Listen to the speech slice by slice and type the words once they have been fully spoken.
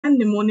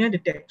pneumonia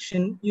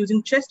detection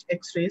using chest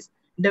X-rays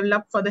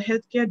developed for the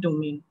healthcare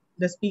domain.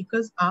 The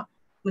speakers are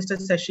Mr.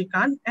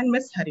 Sashikant and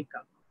Ms.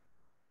 Harika.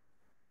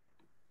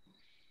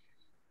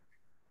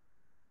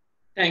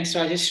 Thanks,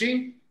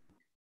 Rajeshri.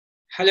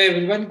 Hello,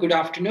 everyone. Good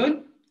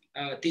afternoon.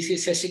 This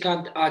is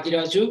Sashikant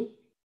Adiraju.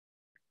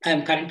 I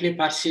am currently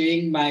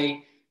pursuing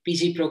my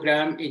PG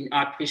program in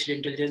Artificial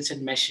Intelligence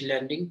and Machine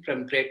Learning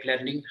from Great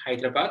Learning,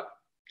 Hyderabad.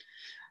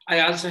 I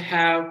also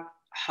have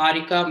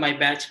Harika, my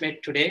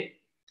batchmate today.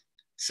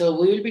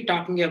 So we will be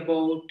talking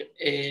about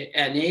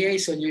an AI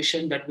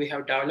solution that we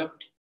have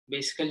developed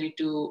basically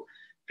to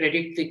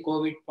predict the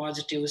COVID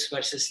positives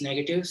versus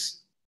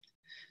negatives.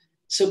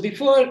 So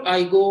before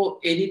I go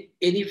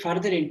any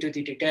further into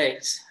the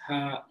details,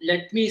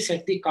 let me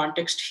set the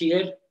context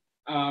here.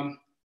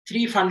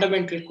 Three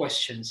fundamental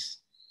questions: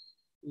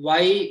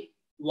 why,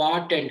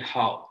 what, and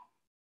how.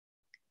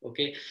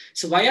 Okay,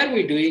 so why are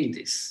we doing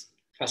this,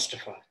 first of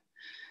all?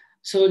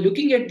 So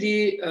looking at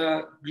the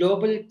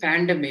global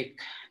pandemic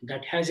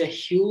that has a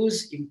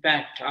huge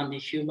impact on the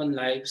human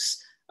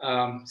lives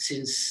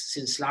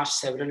since last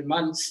several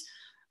months,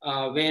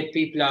 where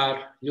people are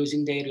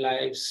losing their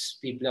lives,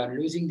 people are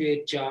losing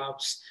their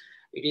jobs.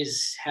 It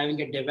is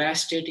having a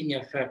devastating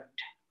effect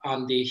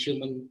on the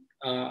human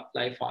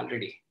life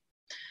already.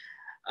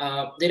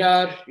 There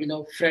are,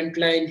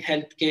 frontline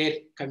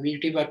healthcare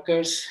community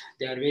workers.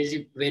 They are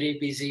very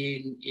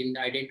busy in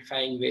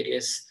identifying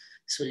various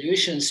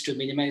solutions to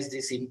minimize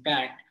this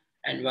impact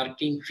and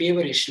working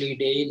feverishly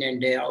day in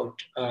and day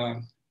out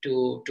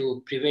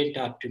to prevent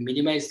or to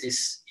minimize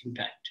this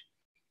impact.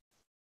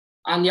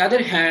 On the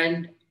other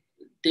hand,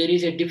 there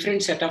is a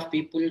different set of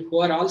people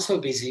who are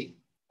also busy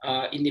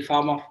in the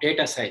form of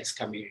data science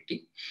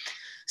community.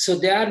 So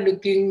they are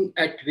looking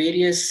at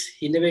various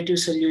innovative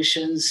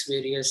solutions,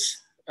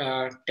 various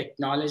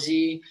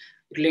technology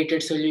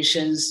related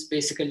solutions,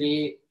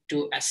 basically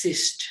to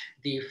assist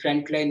the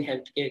frontline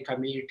healthcare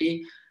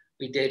community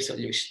with their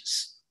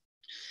solutions.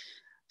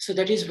 So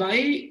that is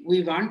why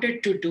we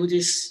wanted to do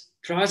this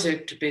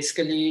project,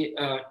 basically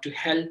to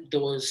help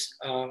those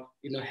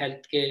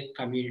healthcare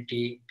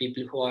community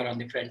people who are on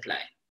the front line.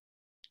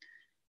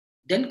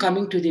 Then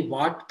coming to the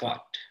what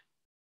part,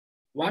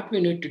 what we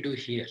need to do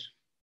here,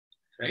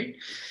 right?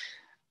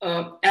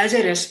 As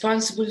a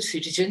responsible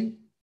citizen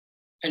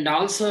and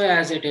also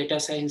as a data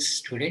science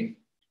student,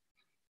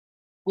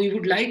 we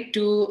would like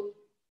to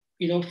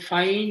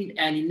find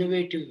an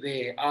innovative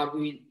way, or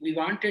we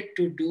wanted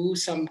to do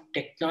some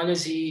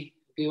technology.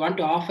 We want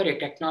to offer a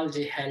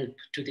technology help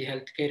to the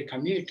healthcare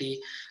community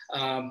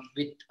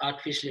with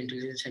artificial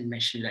intelligence and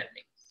machine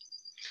learning.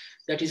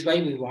 That is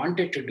why we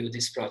wanted to do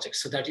this project.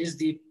 So that is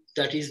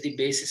the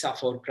basis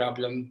of our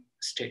problem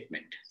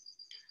statement,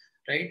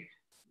 right?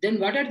 Then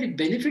what are the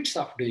benefits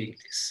of doing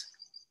this?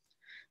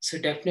 So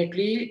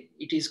definitely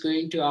it is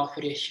going to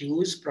offer a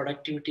huge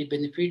productivity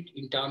benefit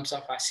in terms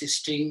of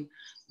assisting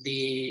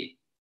the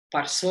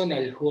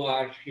personnel who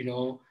are,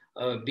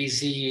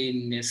 busy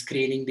in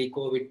screening the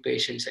COVID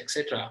patients,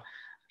 etc.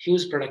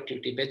 Huge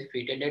productivity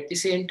benefit, and at the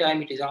same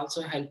time, it is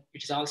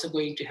also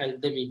going to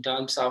help them in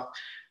terms of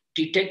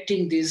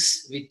detecting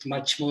this with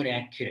much more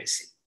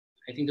accuracy.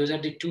 I think those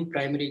are the two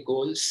primary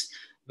goals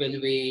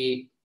when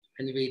we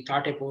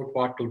thought about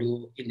what to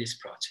do in this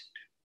project.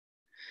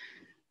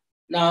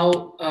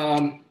 Now,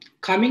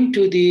 coming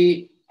to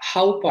the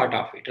how part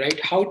of it, right?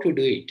 How to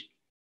do it.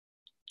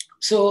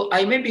 So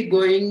I may be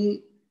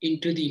going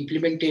into the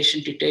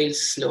implementation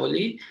details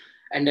slowly,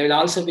 and I will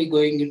also be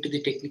going into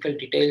the technical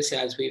details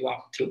as we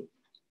walk through.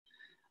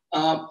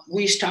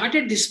 We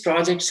started this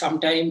project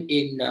sometime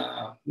in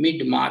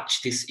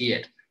mid-March this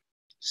year.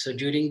 So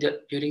during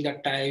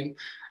that time,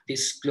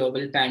 this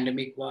global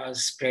pandemic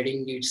was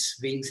spreading its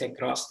wings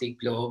across the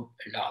globe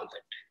and all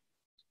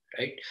that,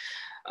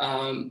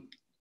 right?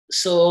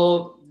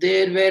 So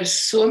there were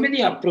so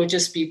many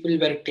approaches people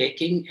were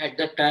taking at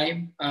that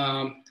time.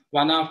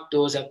 One of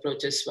those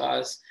approaches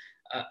was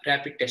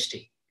rapid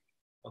testing.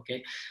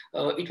 Okay,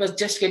 it was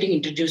just getting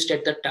introduced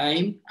at the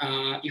time.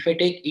 If I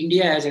take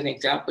India as an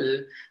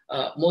example,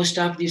 most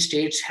of the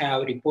states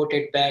have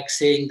reported back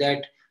saying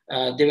that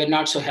they were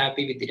not so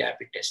happy with the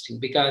rapid testing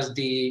because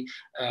the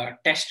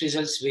test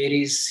results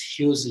varies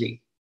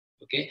hugely.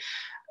 Okay,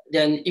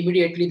 then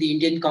immediately the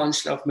Indian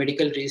Council of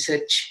Medical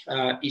Research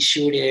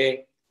issued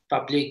a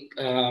public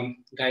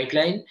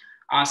guideline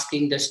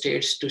asking the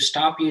states to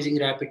stop using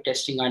rapid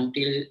testing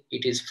until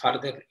it is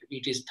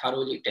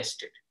thoroughly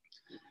tested.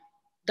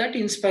 That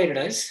inspired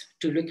us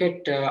to look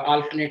at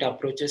alternate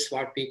approaches,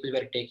 what people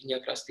were taking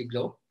across the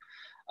globe.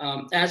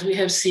 As we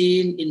have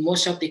seen in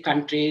most of the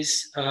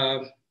countries,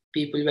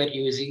 people were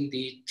using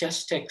the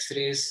chest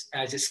X-rays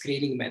as a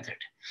screening method,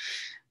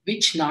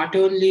 which not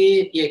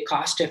only a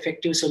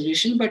cost-effective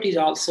solution, but is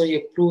also a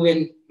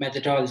proven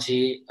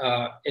methodology,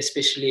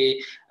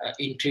 especially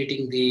in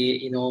treating the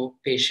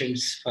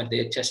patients for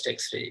their chest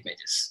X-ray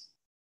images.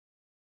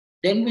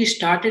 Then we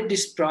started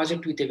this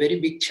project with a very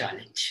big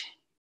challenge.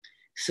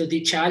 So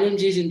the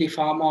challenge is in the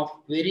form of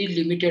very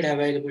limited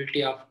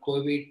availability of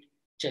COVID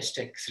chest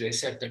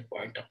X-rays at that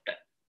point of time.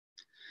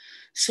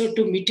 So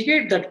to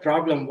mitigate that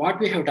problem, what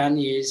we have done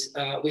is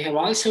we have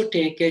also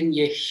taken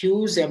a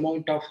huge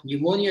amount of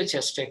pneumonia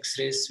chest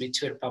X-rays,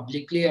 which were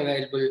publicly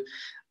available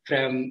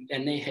from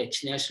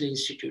NIH, National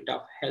Institute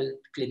of Health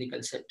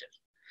Clinical Center.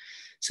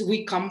 So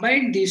we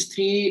combined these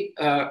three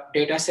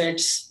data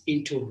sets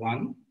into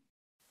one,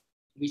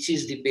 which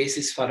is the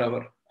basis for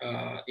our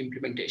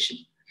implementation.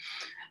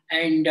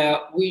 And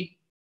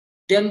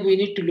then we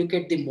need to look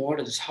at the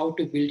models, how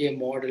to build a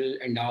model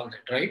and all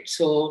that, right?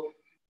 So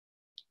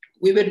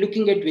we were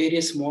looking at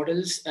various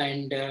models,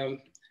 and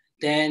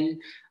then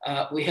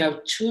we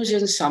have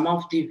chosen some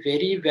of the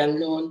very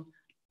well-known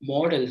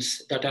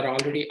models that are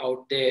already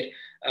out there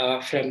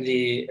from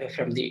the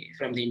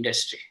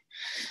industry.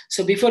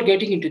 So before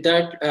getting into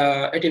that,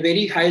 at a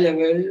very high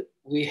level,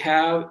 we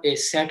have a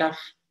set of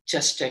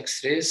chest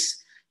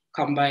X-rays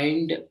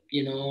combined,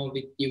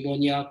 with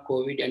pneumonia,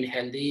 COVID, and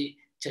healthy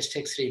chest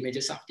X-ray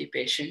images of the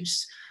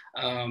patients.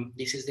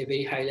 This is the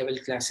very high-level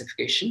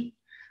classification.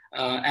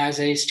 As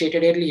I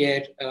stated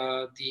earlier,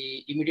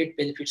 the immediate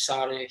benefits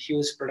are a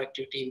huge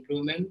productivity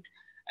improvement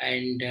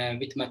and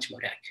with much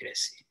more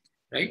accuracy,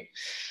 right?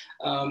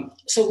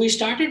 So we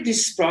started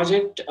this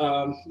project,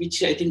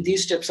 which I think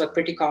these steps are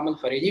pretty common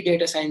for any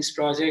data science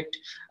project: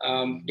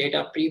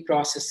 data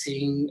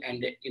pre-processing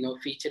and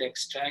feature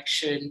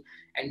extraction,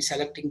 and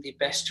selecting the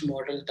best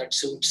model that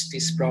suits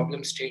this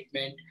problem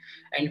statement,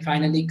 and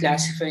finally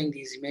classifying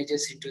these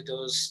images into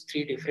those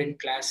three different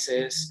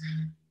classes,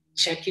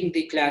 checking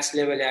the class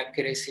level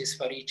accuracies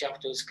for each of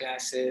those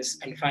classes,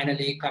 and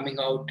finally coming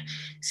out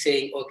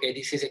saying, okay,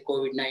 this is a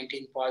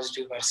COVID-19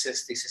 positive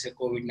versus this is a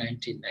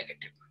COVID-19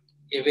 negative.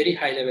 A very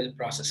high level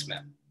process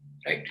map,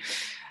 right?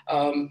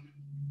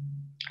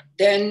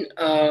 Then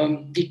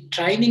the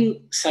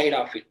training side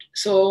of it.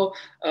 So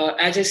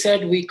as I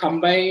said, we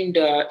combined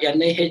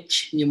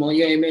NIH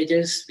pneumonia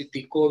images with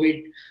the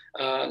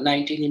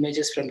COVID-19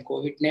 images from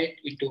COVIDNet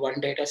into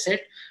one data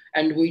set.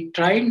 And we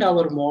trained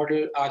our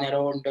model on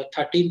around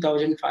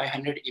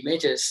 13,500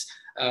 images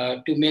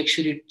to make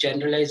sure it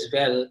generalized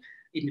well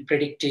in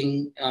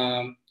predicting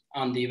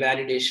on the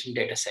validation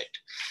data set.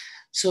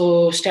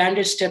 So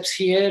standard steps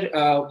here,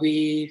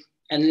 we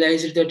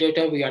analyzed the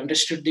data, we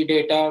understood the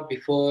data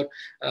before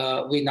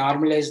we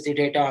normalized the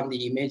data on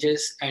the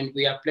images, and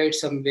we applied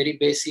some very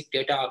basic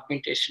data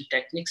augmentation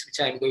techniques,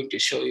 which I'm going to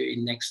show you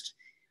in next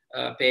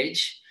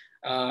page.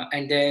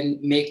 And then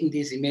making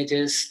these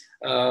images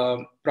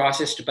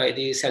processed by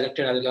the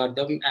selected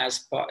algorithm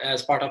as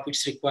part of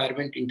its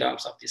requirement in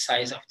terms of the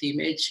size of the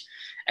image,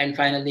 and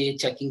finally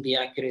checking the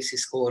accuracy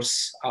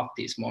scores of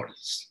these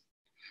models.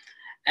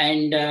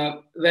 And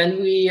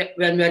when we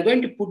are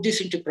going to put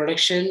this into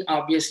production,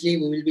 obviously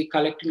we will be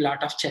collecting a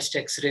lot of chest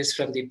X-rays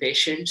from the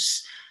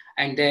patients,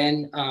 and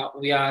then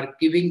we are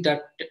giving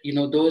that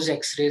those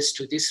X-rays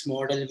to this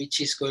model,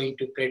 which is going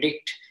to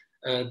predict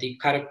the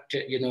correct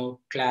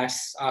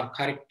class or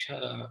correct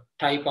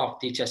type of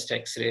the chest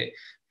X-ray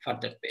for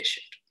that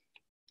patient.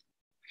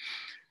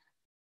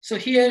 So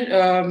here,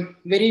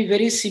 very,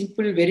 very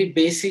simple, very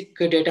basic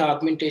data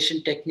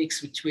augmentation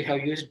techniques, which we have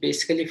used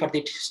basically for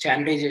the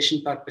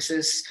standardization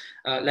purposes,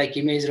 like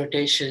image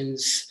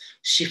rotations,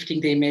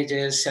 shifting the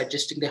images,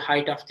 adjusting the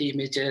height of the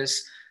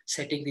images,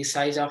 setting the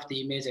size of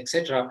the image,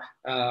 etc.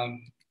 For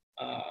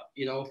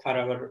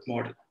our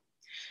model.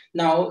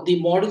 Now, the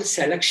model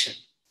selection.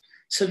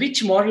 So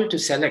which model to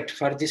select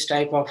for this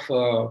type of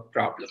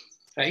problem,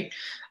 right?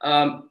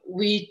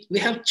 We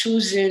have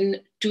chosen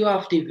two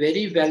of the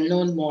very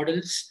well-known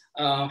models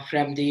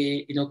from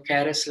the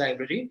Keras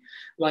library.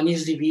 One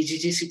is the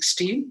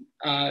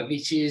VGG16,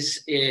 which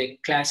is a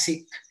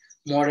classic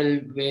model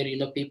where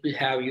people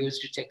have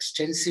used it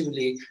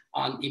extensively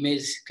on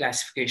image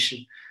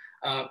classification.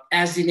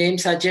 As the name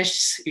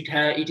suggests,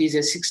 it is a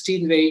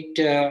 16-weight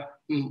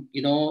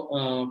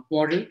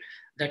model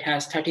that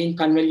has 13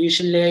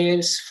 convolution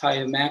layers,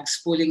 5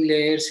 max pooling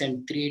layers,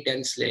 and 3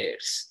 dense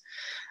layers.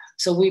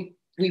 So we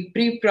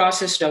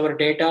pre-processed our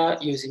data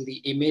using the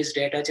image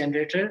data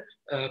generator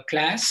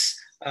class,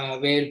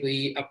 where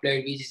we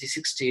applied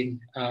VGG16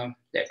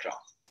 later on.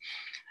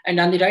 And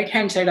on the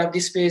right-hand side of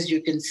this page,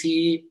 you can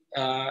see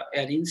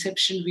an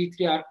Inception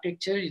V3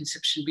 architecture.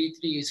 Inception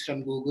V3 is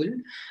from Google.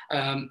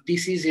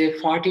 This is a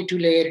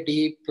 42-layer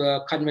deep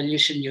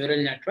convolution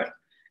neural network.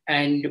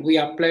 And we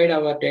applied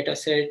our data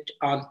set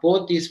on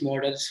both these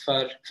models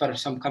for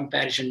some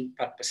comparison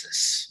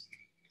purposes.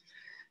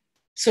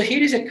 So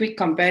here is a quick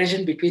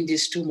comparison between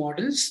these two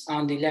models.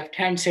 On the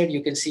left-hand side,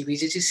 you can see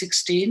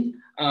VGG16.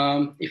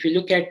 If you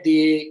look at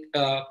the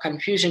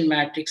confusion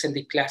matrix and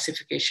the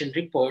classification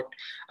report,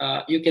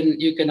 you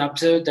can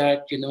observe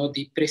that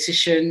the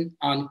precision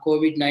on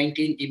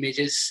COVID-19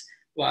 images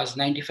was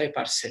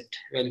 95%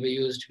 when we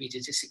used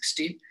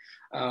VGG16.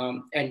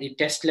 And the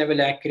test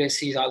level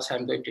accuracy is also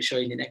I'm going to show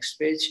in the next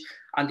page.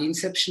 On the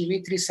Inception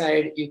V3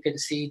 side, you can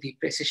see the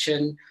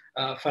precision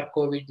for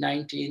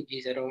COVID-19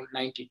 is around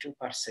 92%.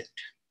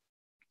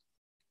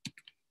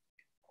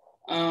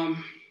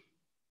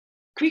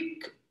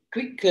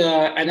 Quick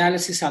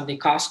analysis on the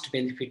cost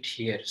benefit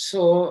here.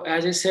 So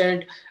as I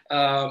said,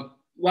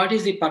 what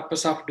is the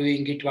purpose of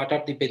doing it? What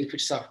are the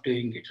benefits of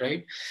doing it,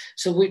 right?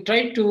 So we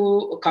tried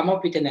to come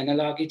up with an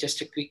analogy,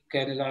 just a quick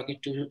analogy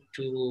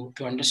to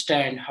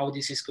understand how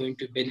this is going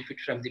to benefit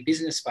from the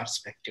business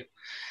perspective.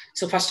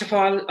 So first of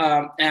all,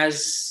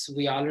 as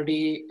we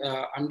already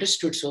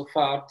understood so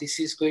far, this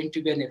is going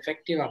to be an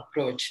effective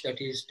approach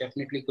that is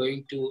definitely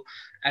going to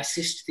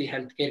assist the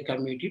healthcare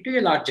community to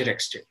a larger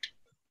extent.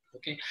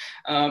 Okay,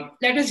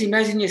 let us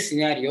imagine a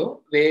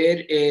scenario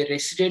where a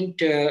resident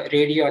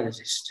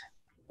radiologist,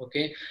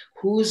 okay,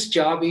 whose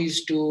job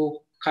is to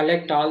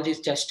collect all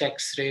these chest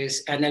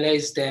X-rays,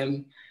 analyze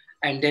them,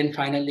 and then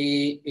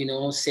finally,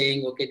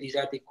 saying, okay, these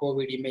are the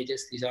COVID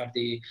images, these are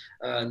the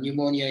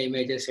pneumonia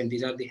images, and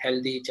these are the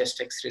healthy chest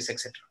X-rays,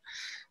 etc.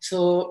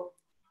 So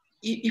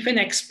if an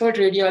expert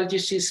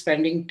radiologist is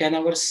spending 10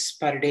 hours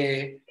per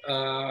day,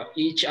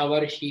 each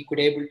hour he could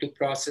able to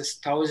process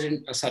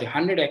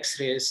 100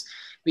 X-rays,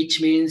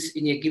 which means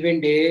in a given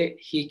day,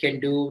 he can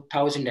do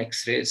 1,000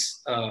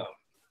 X-rays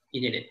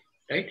in a day,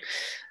 right?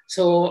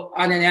 So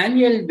on an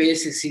annual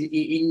basis,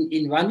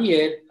 in 1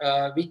 year,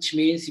 which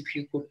means if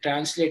you could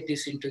translate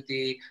this into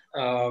the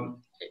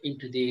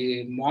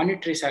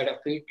monetary side of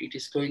it, it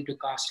is going to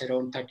cost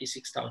around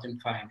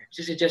 36,500.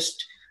 This is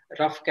just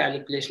rough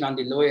calculation on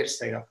the lower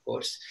side, of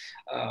course.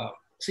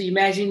 So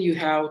imagine you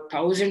have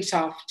thousands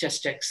of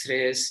chest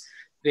X-rays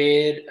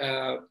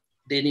where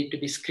they need to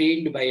be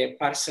screened by a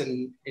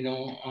person,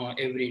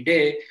 every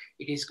day.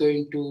 It is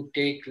going to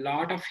take a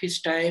lot of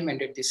his time,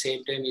 and at the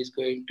same time is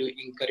going to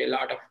incur a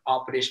lot of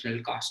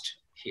operational cost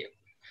here.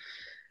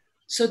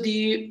 So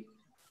the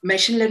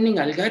machine learning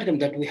algorithm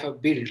that we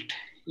have built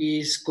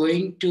is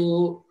going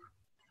to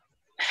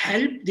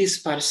help this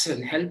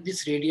person, help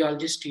this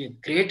radiologist to a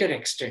greater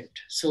extent.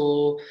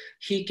 So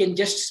he can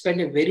just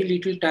spend a very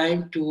little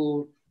time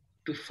to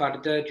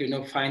further,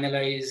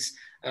 finalize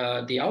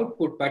the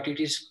output, but it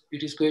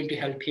is going to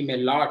help him a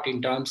lot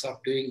in terms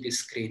of doing this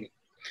screening.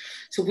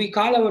 So we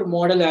call our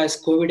model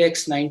as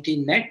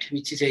COVID-19 Net,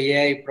 which is an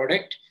AI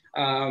product.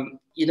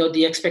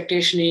 The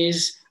expectation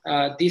is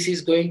this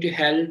is going to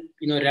help,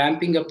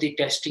 ramping up the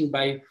testing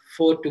by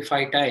 4 to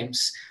 5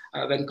 times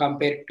when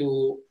compared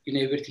to,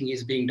 everything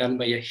is being done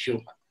by a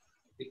human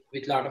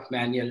with a lot of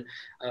manual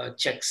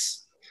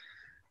checks.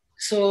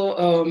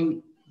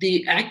 So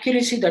the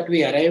accuracy that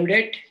we arrived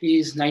at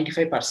is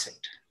 95%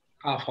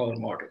 of our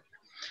model.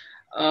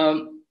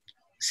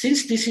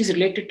 Since this is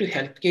related to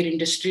healthcare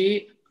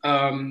industry,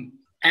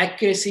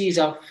 accuracy is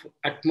of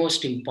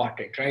utmost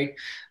important, right?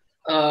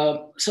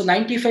 So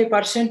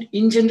 95%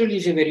 in general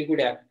is a very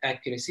good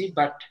accuracy,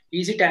 but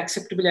is it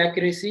acceptable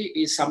accuracy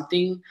is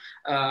something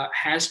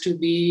has to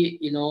be,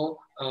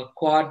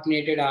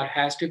 coordinated or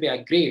has to be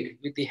agreed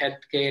with the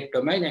healthcare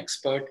domain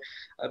expert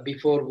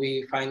before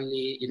we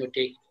finally,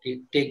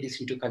 take this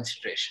into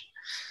consideration.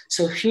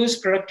 So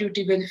huge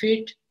productivity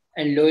benefit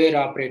and lower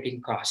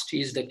operating cost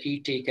is the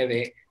key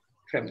takeaway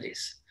from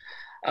this.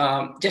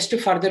 Just to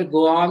further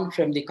go on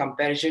from the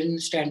comparison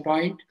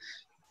standpoint,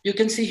 you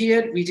can see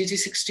here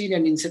VGG16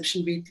 and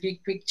Inception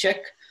V3 quick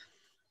check.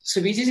 So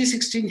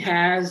VGG16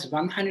 has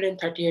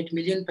 138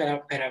 million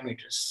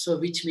parameters. So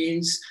which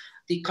means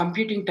the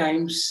computing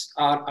times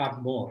are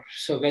more.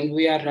 So when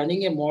we are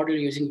running a model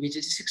using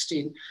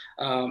VGG16,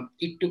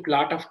 it took a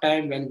lot of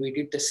time when we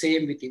did the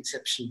same with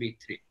Inception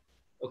V3.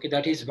 Okay,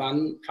 that is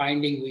one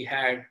finding we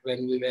had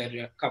when we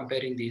were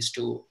comparing these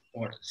two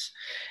models.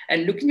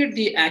 And looking at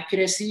the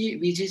accuracy,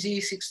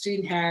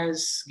 VGG16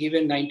 has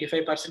given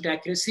 95%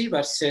 accuracy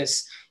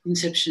versus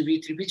Inception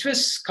V3, which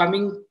was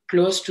coming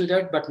close to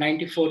that, but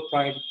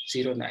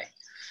 94.09.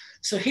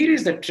 So here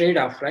is the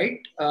trade-off, right?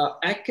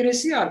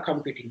 Accuracy or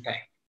computing time.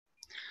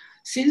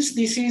 Since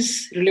this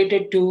is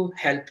related to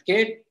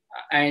healthcare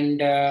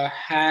and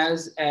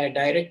has a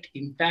direct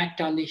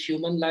impact on the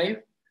human life,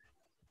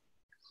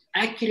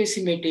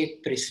 accuracy may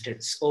take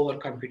precedence over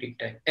computing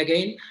time.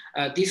 Again,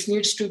 this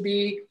needs to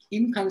be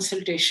in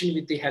consultation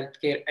with the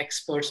healthcare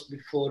experts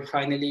before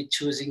finally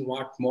choosing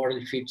what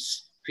model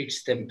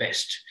fits them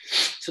best.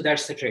 So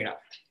that's the trade-off.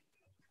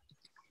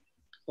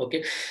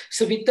 Okay,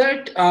 so with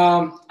that,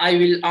 I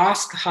will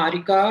ask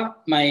Harika,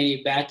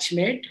 my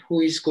batchmate,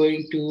 who is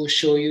going to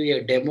show you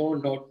a demo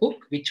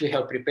notebook, which we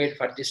have prepared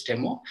for this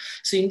demo.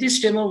 So in this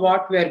demo,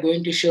 what we are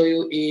going to show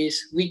you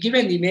is we give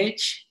an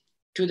image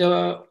to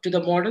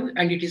the model,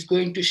 and it is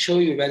going to show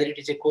you whether it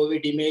is a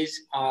COVID image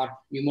or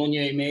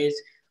pneumonia image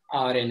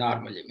or a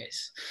normal image.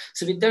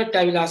 So with that,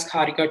 I will ask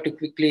Harika to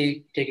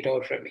quickly take it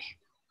over from me.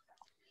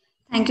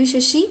 Thank you,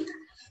 Shashi.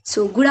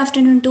 So good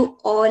afternoon to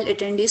all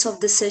attendees of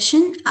this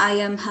session. I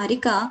am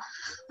Harika.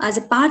 As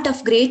a part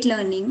of Great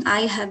Learning,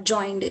 I have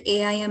joined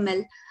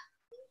AIML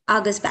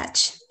August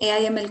batch,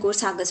 AIML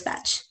course August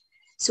batch.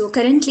 So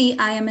currently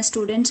I am a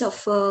student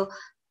of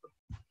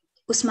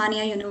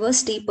Usmania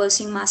University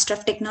pursuing Master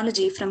of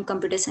Technology from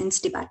Computer Science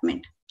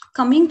Department.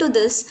 Coming to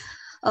this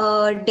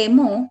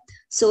demo,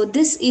 so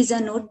this is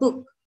a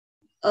notebook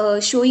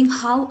showing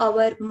how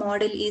our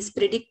model is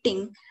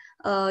predicting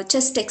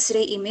chest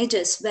X-ray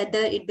images, whether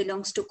it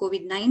belongs to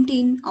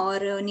COVID-19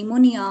 or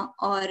pneumonia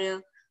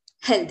or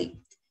healthy.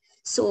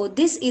 So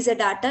this is a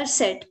data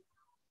set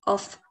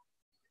of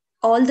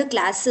all the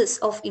classes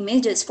of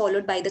images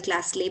followed by the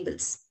class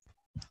labels.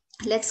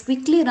 Let's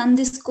quickly run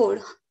this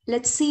code.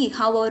 Let's see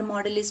how our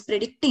model is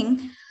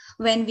predicting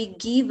when we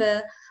give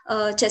a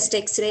chest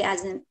X-ray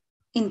as an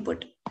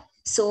input.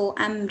 So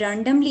I'm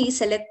randomly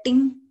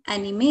selecting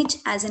an image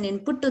as an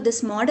input to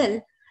this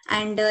model,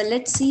 and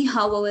let's see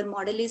how our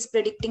model is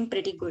predicting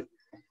pretty good.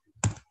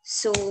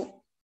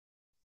 So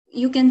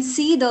you can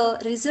see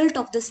the result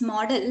of this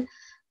model.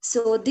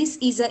 So this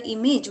is an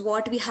image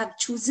what we have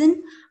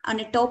chosen. On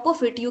the top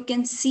of it, you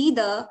can see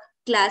the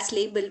class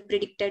label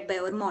predicted by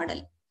our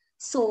model.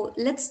 So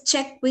let's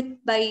check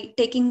by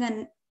taking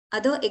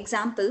another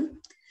example.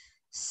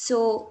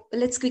 So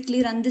let's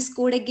quickly run this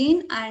code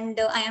again, and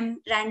I am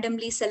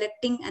randomly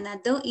selecting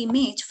another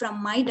image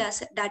from my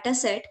data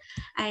set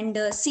and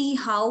see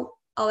how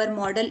our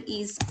model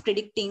is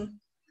predicting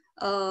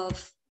for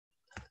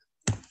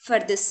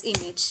this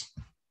image.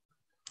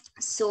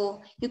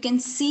 So you can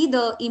see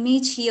the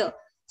image here.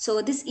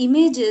 So this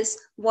image is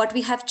what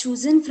we have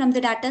chosen from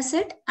the data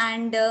set,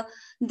 and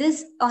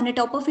this on the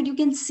top of it, you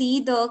can see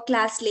the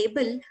class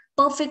label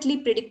perfectly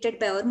predicted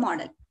by our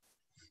model.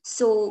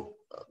 So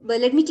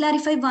let me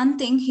clarify one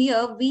thing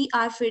here. We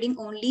are feeding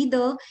only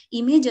the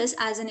images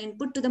as an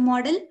input to the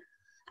model,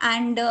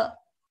 and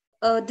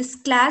this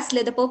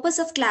the purpose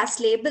of class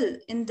label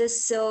in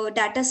this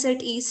data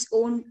set is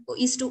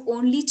to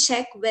only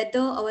check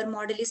whether our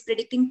model is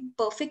predicting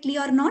perfectly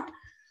or not.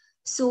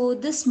 So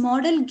this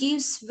model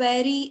gives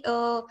very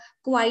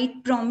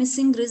quite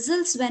promising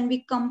results when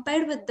we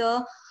compare with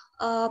the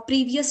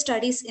previous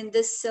studies in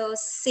this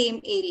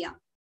same area.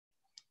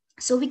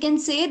 So we can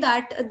say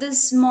that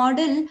this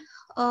model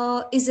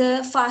is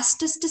a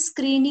fastest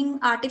screening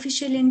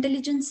artificial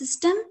intelligence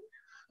system,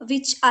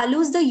 which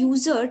allows the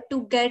user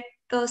to get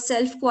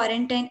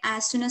self-quarantine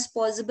as soon as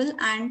possible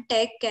and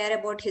take care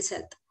about his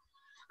health.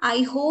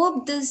 I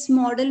hope this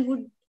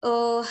model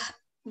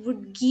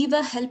would give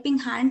a helping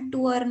hand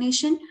to our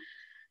nation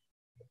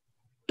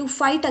to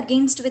fight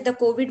against with the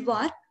COVID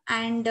war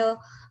and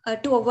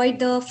to avoid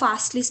the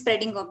fastly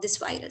spreading of this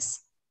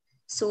virus.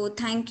 So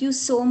thank you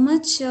so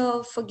much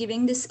for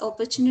giving this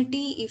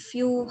opportunity. If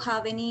you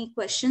have any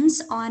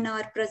questions on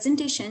our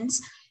presentations,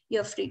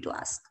 you're free to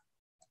ask.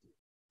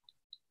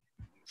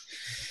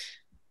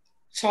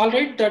 So all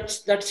right,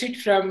 that's it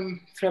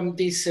from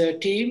this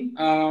team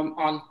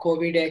on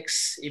COVID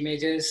X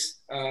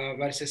images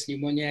versus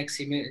pneumonia X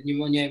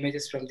pneumonia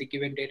images from the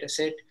given data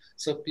set.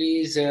 So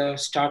please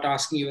start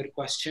asking your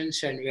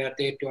questions, and we are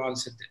there to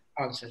answer.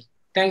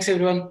 Thanks,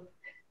 everyone.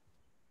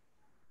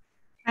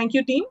 Thank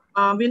you, team.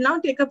 We'll now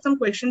take up some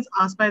questions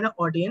asked by the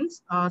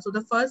audience. So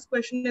the first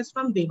question is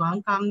from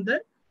Devang Kamdar.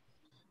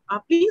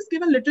 Please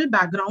give a little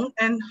background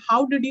and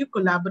how did you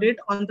collaborate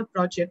on the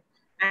project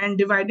and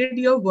divided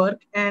your work,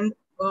 and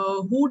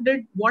who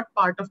did what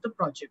part of the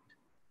project?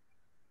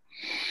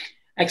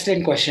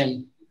 Excellent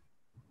question.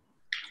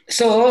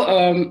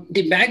 So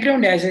the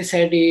background, as I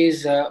said,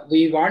 is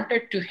we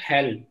wanted to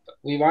help.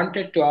 We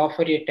wanted to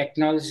offer a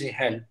technology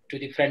help to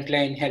the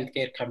frontline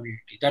healthcare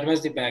community. That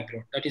was the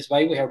background. That is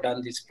why we have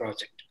done this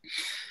project.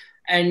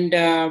 And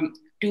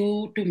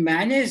to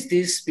manage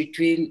this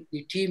between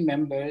the team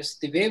members,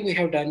 the way we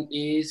have done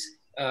is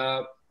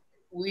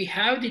we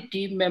have the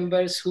team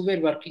members who were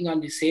working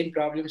on the same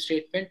problem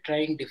statement,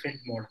 trying different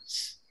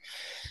models.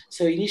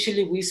 So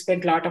initially, we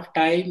spent a lot of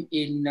time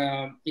in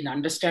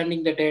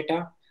understanding the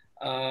data,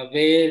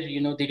 where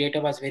the data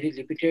was very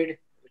limited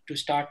to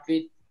start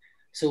with.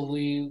 So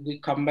we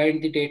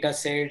combined the data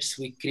sets,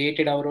 we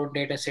created our own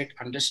data set,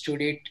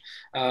 understood it.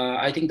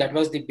 I think that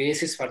was the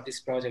basis for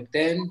this project.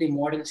 Then the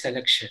model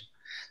selection.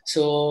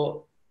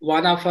 So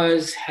one of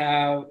us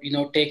have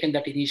taken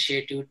that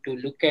initiative to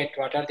look at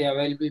what are the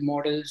available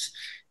models,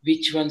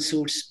 which one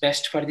suits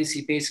best for the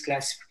CPACE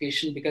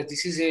classification, because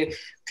this is a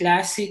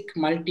classic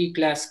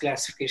multi-class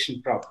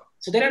classification problem.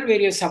 So there are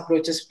various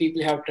approaches.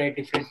 People have tried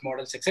different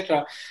models,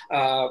 etc.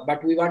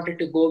 But we wanted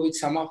to go with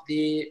some of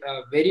the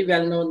very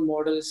well-known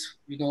models,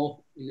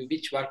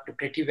 which worked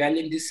pretty well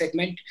in this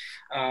segment.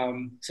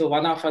 So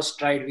one of us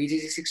tried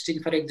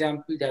VGC16, for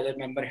example. The other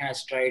member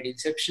has tried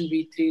Inception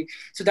V3.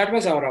 So that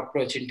was our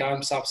approach in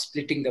terms of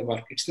splitting the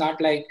work. It's not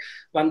like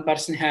one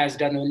person has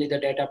done only the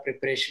data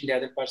preparation, the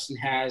other person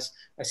has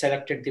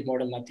selected the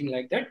model, nothing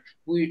like that.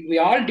 We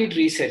all did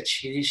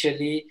research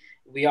initially.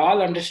 We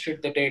all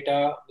understood the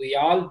data. We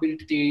all built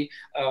the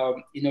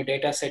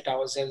data set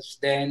ourselves.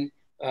 Then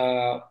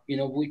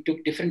we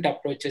took different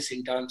approaches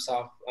in terms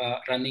of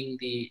running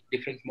the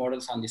different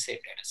models on the same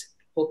data set.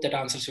 Hope that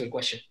answers your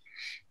question.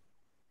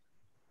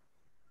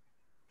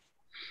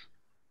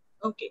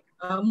 Okay,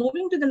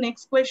 moving to the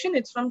next question,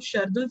 it's from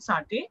Shardul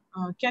Sate.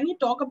 Can you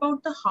talk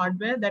about the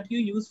hardware that you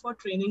use for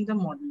training the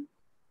model?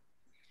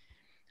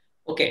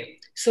 Okay,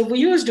 so we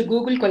used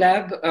Google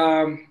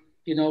Colab,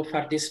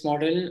 for this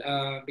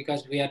model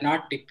because we are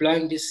not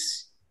deploying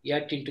this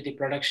yet into the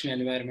production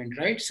environment,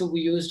 right? So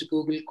we used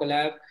Google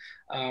Colab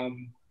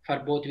for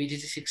both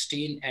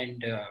VGC16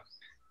 and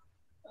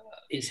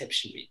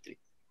Inception V3,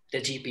 the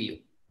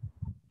GPU.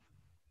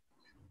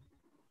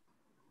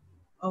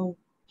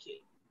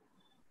 Okay.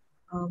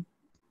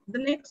 The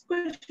next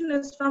question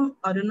is from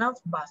Arunav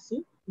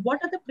Basu. What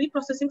are the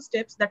pre-processing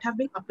steps that have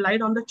been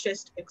applied on the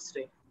chest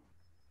X-ray?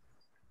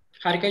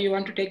 Harika, you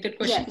want to take that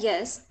question?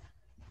 Yes.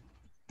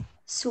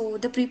 So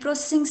the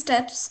pre-processing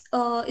steps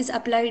is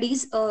applied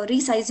is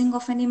resizing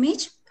of an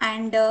image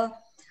and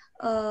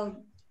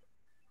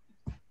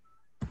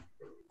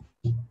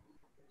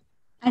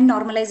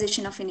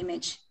normalization of an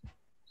image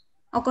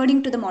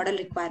according to the model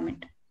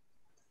requirement.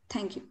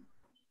 Thank you.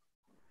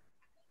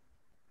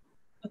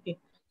 Okay.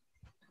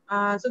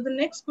 So the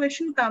next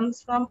question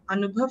comes from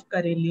Anubhav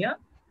Karelia.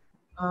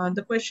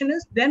 The question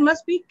is, there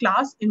must be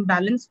class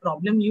imbalance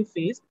problem you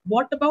face.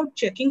 What about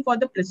checking for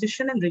the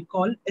precision and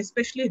recall,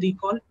 especially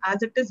recall,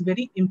 as it is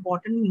very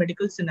important in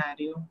medical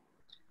scenario?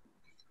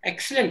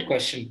 Excellent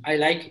question. I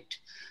like it.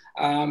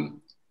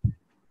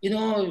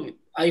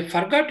 I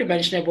forgot to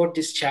mention about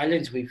this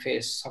challenge we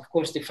face. Of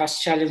course, the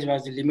first challenge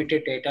was the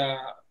limited data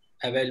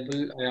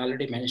available, I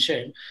already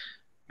mentioned.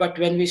 But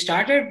when we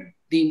started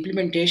the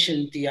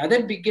implementation, the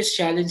other biggest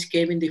challenge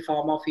came in the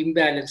form of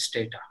imbalanced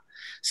data.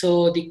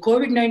 So the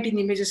COVID-19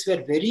 images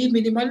were very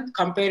minimal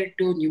compared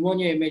to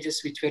pneumonia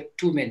images, which were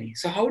too many.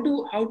 So how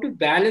to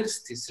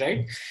balance this,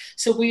 right?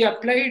 So we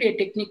applied a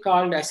technique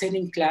called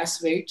assigning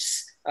class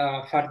weights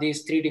for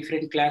these 3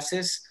 different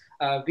classes,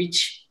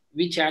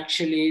 which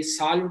actually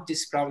solved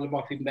this problem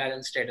of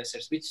imbalanced data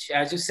sets, which,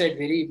 as you said,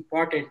 very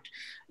important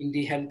in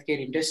the healthcare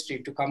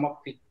industry to come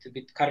up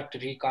with correct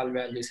recall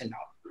values and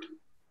all.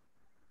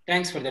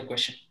 Thanks for that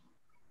question.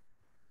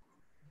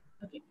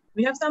 Okay.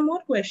 We have some more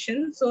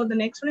questions. So the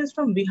next one is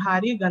from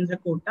Bihari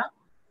Gandrakota.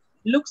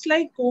 Looks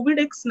like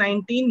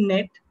COVID-19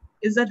 net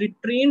is a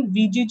retrained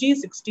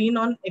VGG16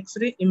 on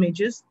X-ray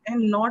images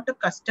and not a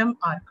custom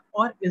arc,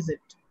 or is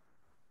it?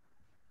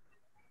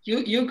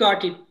 You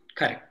got it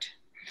correct.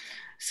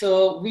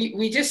 So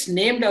we just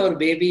named our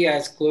baby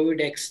as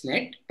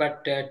COVID-XNet,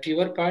 but to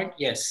your point,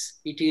 yes,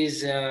 it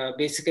is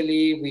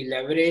basically we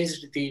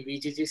leveraged the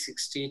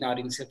VGG16 or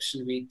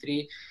Inception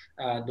V3,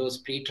 those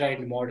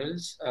pre-trained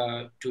models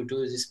to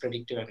do this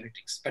predictive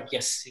analytics. But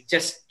yes,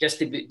 just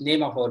the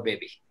name of our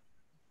baby.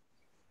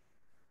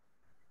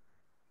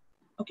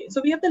 Okay,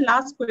 so we have the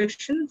last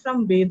question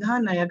from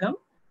Vedha Nayagam.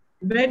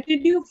 Where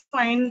did you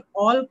find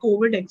all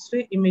COVID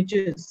X-ray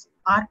images?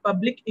 Are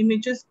public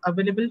images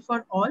available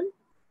for all?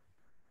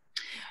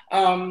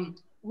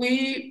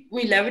 We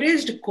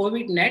leveraged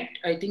COVID-Net.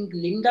 I think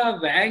Linda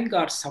Wang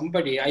or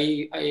somebody.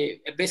 I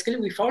basically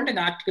we found an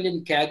article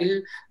in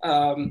Kaggle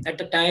at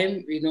the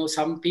time.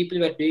 Some people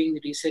were doing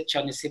research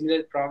on a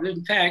similar problem.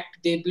 In fact,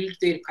 they built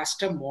their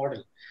custom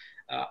model.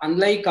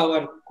 Unlike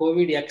our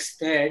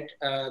COVID-XNet,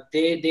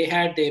 they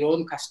had their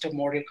own custom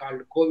model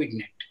called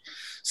COVID-Net.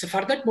 So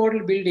for that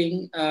model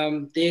building,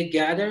 they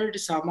gathered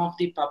some of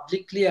the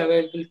publicly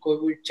available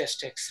COVID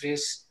chest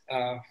X-rays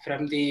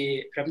from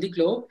the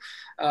globe.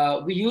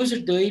 We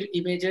used their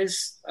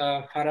images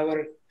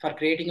for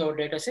creating our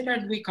data set,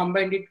 and we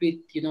combined it with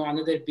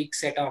another big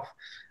set of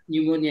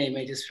pneumonia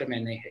images from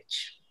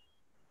NIH.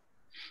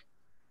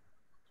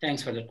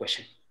 Thanks for the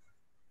question.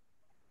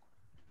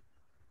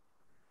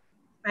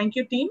 Thank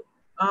you, team.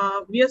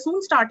 We are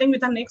soon starting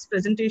with our next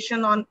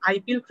presentation on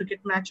IPL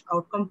cricket match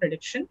outcome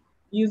prediction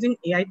using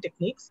AI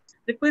techniques.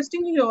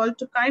 Requesting you all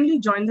to kindly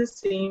join the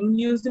same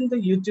using the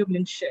YouTube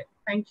link shared.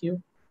 Thank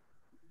you.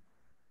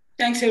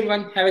 Thanks,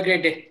 everyone. Have a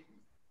great day.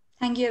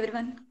 Thank you,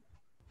 everyone.